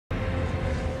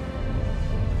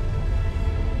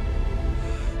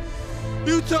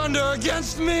You turned her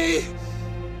against me!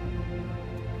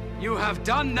 You have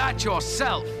done that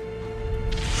yourself.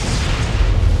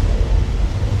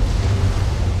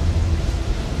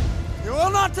 You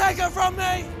will not take her from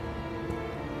me!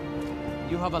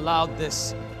 You have allowed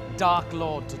this Dark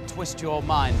Lord to twist your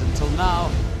mind until now.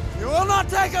 You will not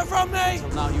take her from me! Until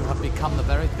now you have become the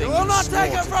very thing You will not swore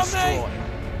take her to from destroy.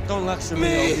 me! Don't lecture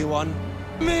me, Obi-Wan.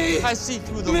 Me! I see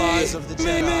through the lies of the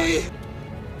Jedi. Me!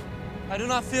 I do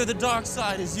not fear the dark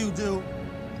side as you do.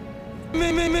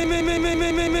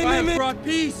 I have brought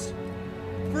peace,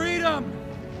 freedom,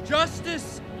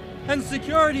 justice, and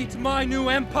security to my new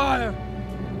empire.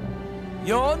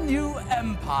 Your new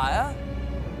empire?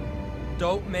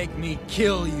 Don't make me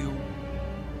kill you.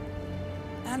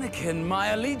 Anakin, my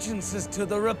allegiance is to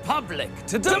the Republic,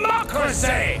 to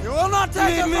democracy! You will not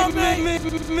take her from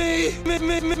me!